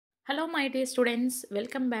Hello, my dear students.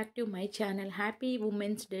 Welcome back to my channel. Happy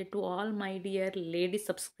Women's Day to all my dear lady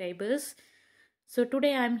subscribers. So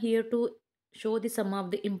today I'm here to show some of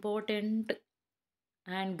the important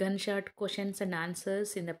and gunshot questions and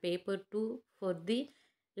answers in the paper 2 for the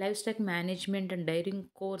livestock management and dairying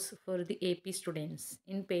course for the AP students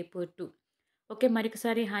in paper 2. Okay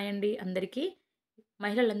మరొకసారి hi అండి అందరికీ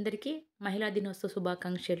మహిళలందరికీ మహిళా దినోత్సవ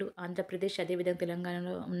శుభాకాంక్షలు ఆంధ్రప్రదేశ్ అదేవిధంగా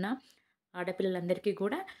తెలంగాణలో ఉన్న ఆడపిల్లలందరికీ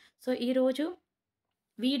కూడా. సో ఈరోజు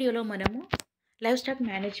వీడియోలో మనము లైవ్స్టాక్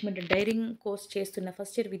మేనేజ్మెంట్ డైరింగ్ కోర్స్ చేస్తున్న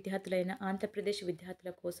ఫస్ట్ ఇయర్ విద్యార్థులైన ఆంధ్రప్రదేశ్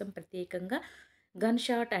విద్యార్థుల కోసం ప్రత్యేకంగా gun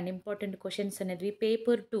shot and important questions అనేది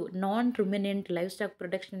paper 2 non ruminant livestock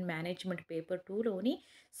production and management paper 2లోని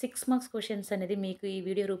 6 marks questions అనేది మీకు ఈ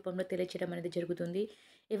వీడియో రూపంలో తెలియచేయడం అనేది జరుగుతుంది.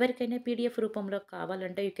 ఎవరికైనా పీడిఎఫ్ రూపంలో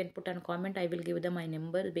కావాలంటే you can put on comment, I will give the my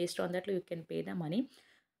number, based on that you can pay the money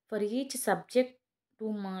for each subject.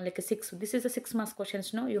 like a 6, this is a 6 marks questions.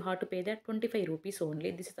 No, you have to pay that 25 rupees only.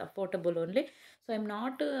 This is affordable only, so I'm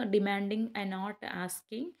not demanding and not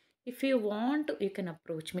asking. If you want you can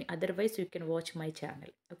approach me, otherwise you can watch my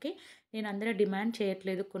channel. Okay, నేను అందరూ demand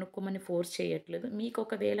చేయట్లేదు, కొనుక్కోమని force చేయట్లేదు. మీకు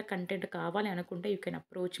ఒకవేళ content కావాలి అనుకుంటే you can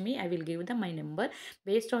approach me, I will give the my number.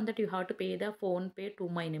 Based on that you have to pay the phone pay to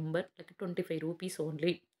my number like 25 rupees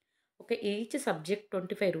only. Okay, each subject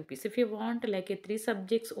 25 rupees. If you want like a 3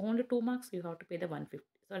 subjects only 2 marks, you have to pay the 150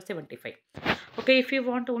 or 75. Okay, if you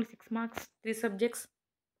want only 6 marks 3 subjects,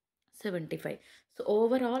 75. So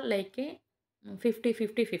overall like a 50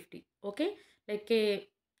 50 50. Okay, like a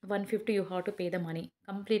 150 you have to pay the money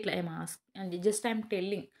completely. I'm asking and just I'm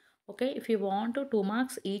telling. Okay, if you want 2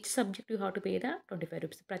 marks each subject you have to pay the 25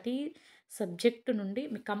 rupees. ప్రతి subject నుండి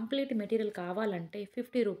మీకు complete material కావాలంటే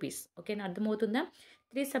 50 rupees. ఓకేనా, అర్థమవుతుందా?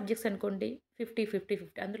 3 subjects అనుకోండి 50 50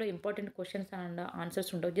 50. అందులో important questions and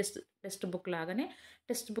answers ఉండవు, just text book లాగానే,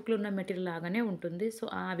 టెక్స్ట్ బుక్లో ఉన్న మెటీరియల్ లాగానే ఉంటుంది. సో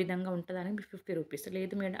ఆ విధంగా ఉంటుందని 50 రూపీస్.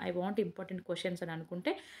 లేదు madam I want important questions అని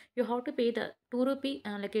అనుకుంటే you have to pay the 2 rupee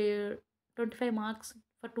like 25 marks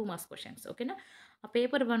for 2 marks questions. ఓకేనా, ఆ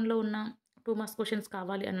పేపర్ 1లో ఉన్న 2 మార్క్స్ క్వశ్చన్స్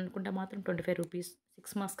కావాలి అని అనుకుంటే మాత్రం 25 రూపీస్,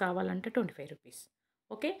 6 మార్క్స్ కావాలంటే 25 rupees.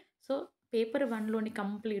 Okay, so paper 1లోని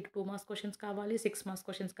complete 2 marks questions కావాలి, 6 మార్క్స్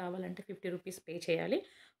క్వశ్చన్స్ కావాలంటే 50 రూపీస్ పే చేయాలి.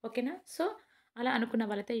 ఓకేనా, సో అలా అనుకున్న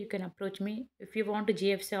వాళ్ళైతే you can approach me. If you want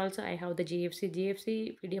GFC also, I have the GFC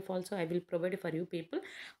PDF also I will provide for you people.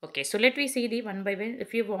 Okay, so let we see the one by one.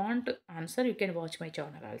 If you want answer you can watch my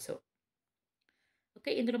channel also.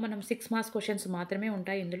 Okay, ఇందులో మనం 6 marks questions మాత్రమే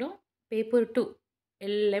ఉంటాయి ఇందులో. Paper 2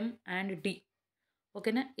 LM&D.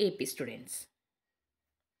 ఓకేనా, AP students.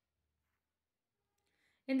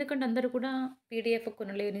 ఎందుకంటే అందరూ కూడా PDF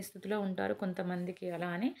కొనలేని స్థితిలో ఉంటారు కొంతమందికి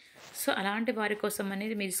అలా అని. సో అలాంటి వారి కోసం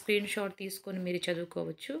అనేది మీరు స్క్రీన్ షాట్ తీసుకొని మీరు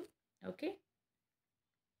చదువుకోవచ్చు. ఓకే,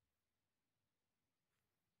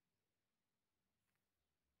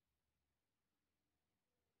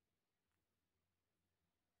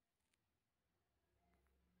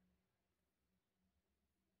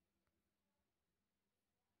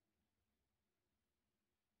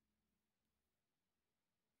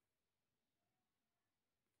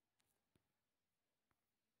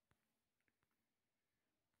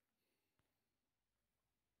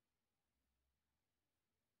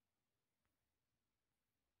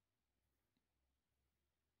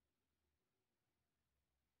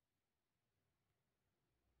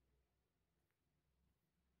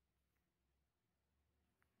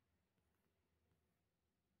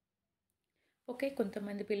 ఓకే,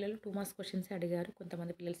 కొంతమంది పిల్లలు 2 మార్క్స్ క్వశ్చన్స్ అడిగారు,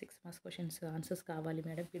 కొంతమంది పిల్లలు 6 మార్క్స్ క్వశ్చన్స్ ఆన్సర్స్ కావాలి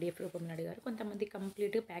మేడం పీడిఎఫ్ రూపంలో అడిగారు. కొంతమంది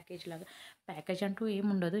కంప్లీట్ ప్యాకేజ్ లాగా, ప్యాకేజ్ అంటూ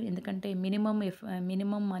ఏముండదు ఎందుకంటే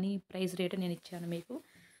మినిమం మనీ ప్రైస్ రేట్ నేను ఇచ్చాను మీకు.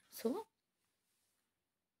 సో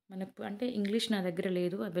మనకు అంటే ఇంగ్లీష్ నా దగ్గర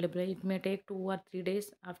లేదు available. It may take 2 or 3 days.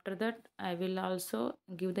 After that I will also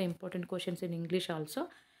give the important questions in English also.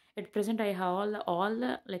 At present I have all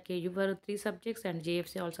like your 3 subjects and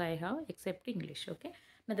GFC also I have except English. Okay,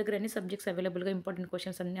 నా దగ్గర అన్ని subjects అవైలబుల్గా, important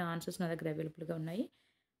questions అన్ని answers నా దగ్గర అవైలబుల్గా ఉన్నాయి.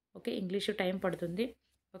 Okay, English time పడుతుంది.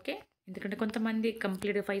 ఓకే, ఎందుకంటే కొంతమంది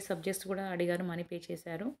కంప్లీట్ 5 సబ్జెక్ట్స్ కూడా అడిగారు, మనీ పే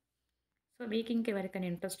చేశారు. సో మీకు ఇంకెవరికైనా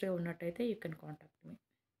ఇంట్రెస్ట్గా ఉన్నట్టయితే you can contact me.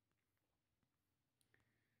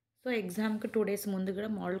 So ఎగ్జామ్కి 2 days ముందు కూడా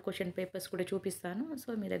మోడల్ క్వశ్చన్ పేపర్స్ కూడా చూపిస్తాను. సో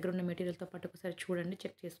మీ దగ్గర ఉన్న మెటీరియల్తో పాటు ఒకసారి చూడండి,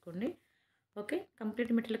 చెక్ చేసుకోండి. ఓకే,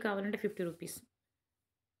 కంప్లీట్ మెటీరియల్ కావాలంటే 50 rupees.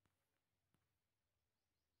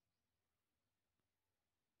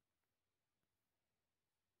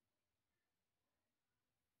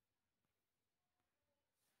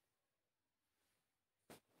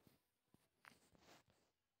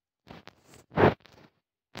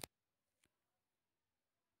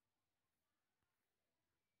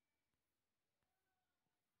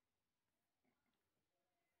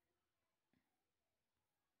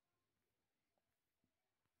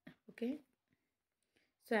 Okay.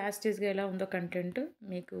 So as it ఈస్‌గా ఎలా ఉందో కంటెంట్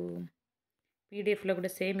మీకు పీడిఎఫ్‌లో కూడా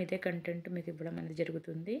సేమ్ ఇదే కంటెంట్ మీకు ఇవ్వడం అనేది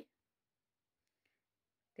జరుగుతుంది.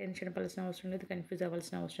 టెన్షన్ పడాల్సిన అవసరం లేదు, కన్‌ఫ్యూజ్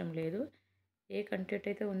అవ్వాల్సిన అవసరం లేదు. ఏ కంటెంట్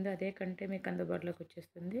అయితే ఉందో అదే కంటెంట్ మీకు అందుబాటులోకి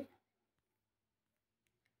వచ్చేస్తుంది.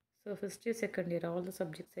 So first year, second year all the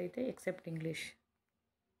subjects అయితే except English.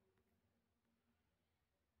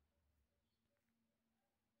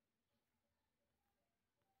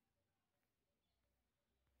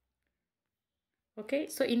 Okay,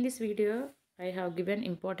 so in this video, I have given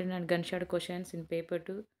important and gunshot questions in paper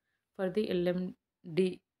 2 for the LMD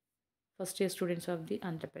first year students of the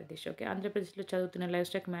Andhra Pradesh. Okay, ఆంధ్రప్రదేశ్లో చదువుతున్న live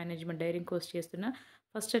stock management daring course చేస్తున్న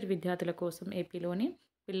first year విద్యార్థుల కోసం ఏపీలోని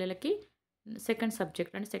పిల్లలకి second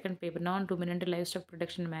subject అంటే second paper non ruminant live stock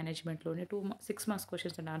production మేనేజ్మెంట్లోని 6 marks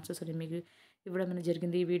questions and answers అని మీకు ఇవ్వడం అనేది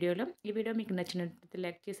జరిగింది ఈ వీడియోలో. ఈ వీడియో మీకు నచ్చినట్లయితే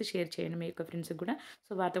లైక్ చేసి షేర్ చేయండి మీ యొక్క ఫ్రెండ్స్కి కూడా.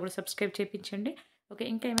 సో వారితో కూడా సబ్స్క్రైబ్ చేయించండి. ఓకే,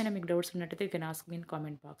 ఇంకా ఏమైనా మీకు డౌట్స్ ఉన్నట్టయితే you can ask me in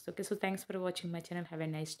comment box. Okay, so thanks for watching my channel. Have a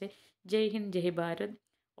nice day. జై హింద్, జై Bharat.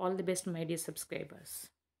 All the best my dear subscribers.